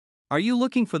Are you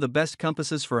looking for the best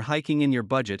compasses for hiking in your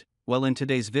budget? Well, in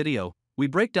today's video, we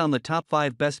break down the top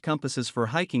 5 best compasses for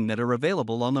hiking that are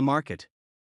available on the market.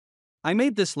 I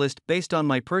made this list based on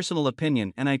my personal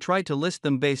opinion, and I tried to list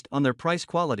them based on their price,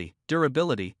 quality,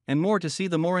 durability, and more to see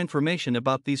the more information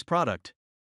about these products.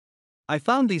 I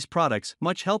found these products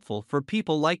much helpful for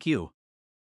people like you.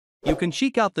 You can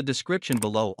check out the description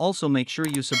below. Also make sure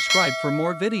you subscribe for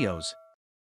more videos.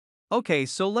 Okay,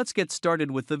 so let's get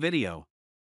started with the video.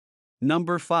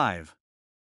 Number 5.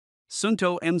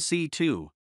 Suunto MC-2.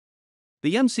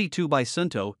 The MC-2 by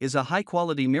Suunto is a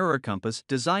high-quality mirror compass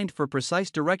designed for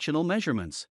precise directional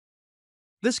measurements.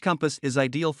 This compass is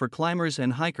ideal for climbers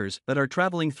and hikers that are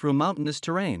traveling through mountainous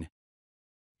terrain.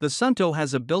 The Suunto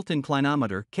has a built-in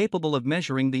clinometer capable of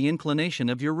measuring the inclination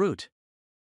of your route.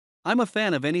 I'm a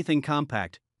fan of anything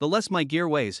compact. The less my gear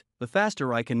weighs, the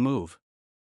faster I can move.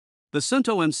 The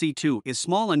Suunto MC-2 is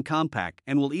small and compact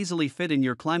and will easily fit in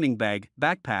your climbing bag,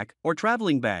 backpack, or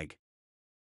traveling bag.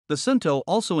 The Suunto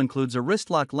also includes a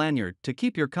wrist-lock lanyard to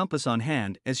keep your compass on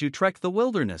hand as you trek the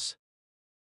wilderness.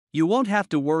 You won't have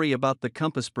to worry about the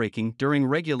compass breaking during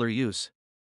regular use.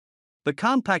 The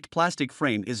compact plastic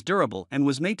frame is durable and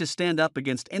was made to stand up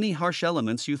against any harsh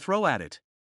elements you throw at it.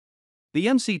 The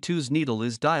MC-2's needle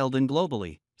is dialed in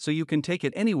globally, so you can take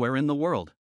it anywhere in the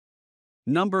world.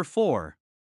 Number 4.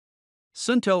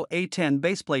 Suunto A10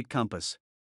 Baseplate Compass.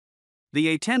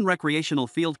 The A10 recreational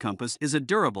field compass is a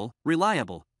durable,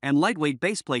 reliable, and lightweight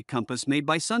baseplate compass made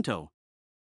by Suunto.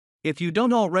 If you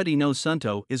don't already know,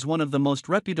 Suunto is one of the most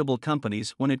reputable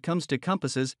companies when it comes to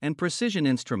compasses and precision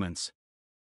instruments.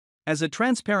 As a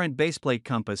transparent baseplate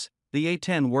compass, the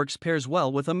A10 pairs well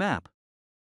with a map.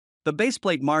 The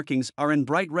baseplate markings are in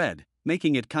bright red,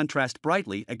 making it contrast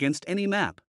brightly against any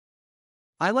map.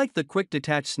 I like the quick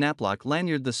detach snap-lock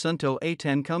lanyard the Suunto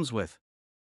A10 comes with.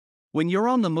 When you're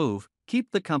on the move,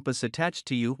 keep the compass attached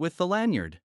to you with the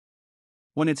lanyard.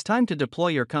 When it's time to deploy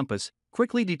your compass,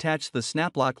 quickly detach the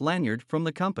snap-lock lanyard from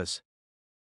the compass.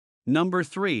 Number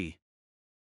 3.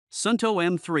 Suunto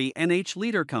M3 NH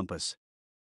Leader Compass.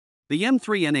 The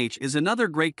M3 NH is another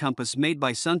great compass made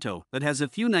by Suunto that has a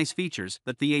few nice features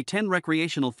that the A10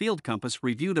 recreational field compass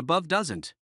reviewed above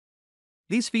doesn't.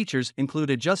 These features include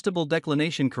adjustable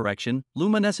declination correction,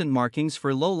 luminescent markings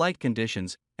for low light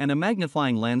conditions, and a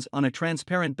magnifying lens on a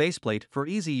transparent baseplate for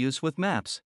easy use with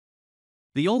maps.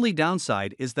 The only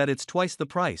downside is that it's twice the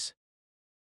price.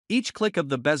 Each click of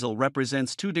the bezel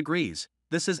represents 2 degrees.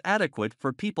 This is adequate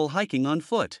for people hiking on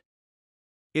foot.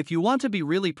 If you want to be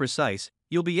really precise,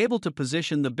 you'll be able to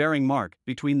position the bearing mark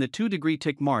between the 2-degree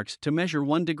tick marks to measure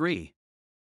 1 degree.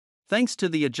 Thanks to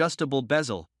the adjustable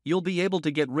bezel, you'll be able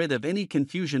to get rid of any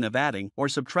confusion of adding or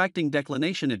subtracting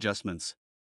declination adjustments.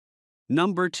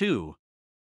 Number 2.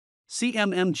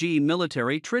 CMMG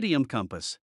Military Tritium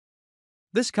Compass.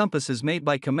 This compass is made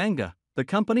by CMMG, the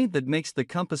company that makes the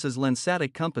compasses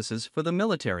lensatic compasses for the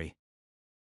military.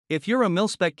 If you're a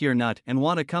mil-spec gear nut and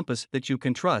want a compass that you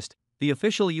can trust, the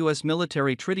official US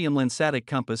military Tritium lensatic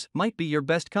compass might be your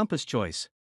best compass choice.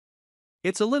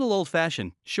 It's a little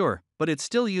old-fashioned, sure, but it's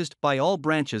still used by all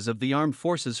branches of the armed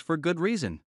forces for good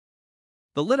reason.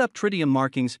 The lit-up tritium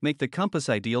markings make the compass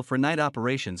ideal for night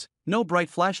operations. No bright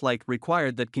flashlight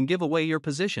required that can give away your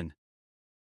position.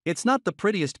 It's not the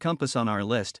prettiest compass on our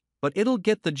list, but it'll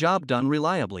get the job done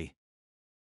reliably.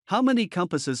 How many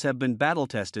compasses have been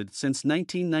battle-tested since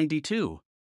 1992?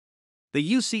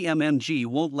 The CMMG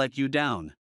won't let you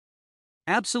down.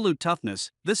 Absolute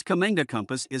toughness, this CMMG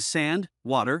compass is sand,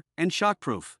 water, and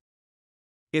shockproof.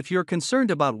 If you're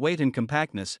concerned about weight and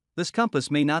compactness, this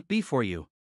compass may not be for you.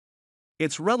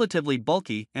 It's relatively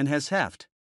bulky and has heft.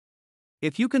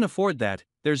 If you can afford that,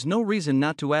 there's no reason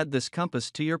not to add this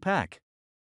compass to your pack.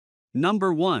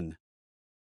 Number 1.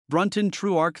 Brunton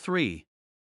TruArc 3.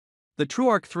 The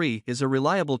TruArc 3 is a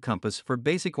reliable compass for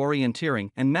basic orienteering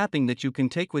and mapping that you can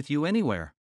take with you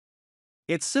anywhere.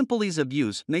 Its simple ease of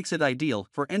use makes it ideal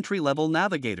for entry-level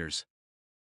navigators.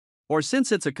 Or since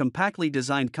it's a compactly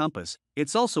designed compass,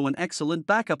 it's also an excellent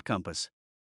backup compass.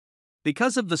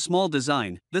 Because of the small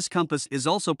design, this compass is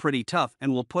also pretty tough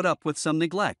and will put up with some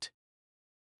neglect.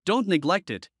 Don't neglect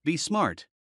it, be smart.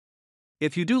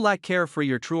 If you do lack care for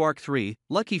your TruArc 3,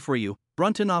 lucky for you,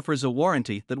 Brunton offers a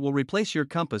warranty that will replace your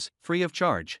compass free of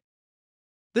charge.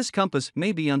 This compass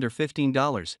may be under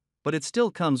 $15, but it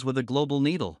still comes with a global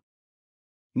needle.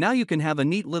 Now you can have a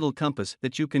neat little compass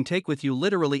that you can take with you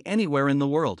literally anywhere in the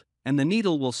world, and the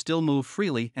needle will still move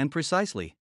freely and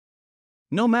precisely.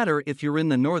 No matter if you're in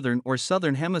the northern or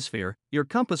southern hemisphere, your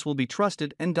compass will be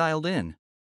trusted and dialed in.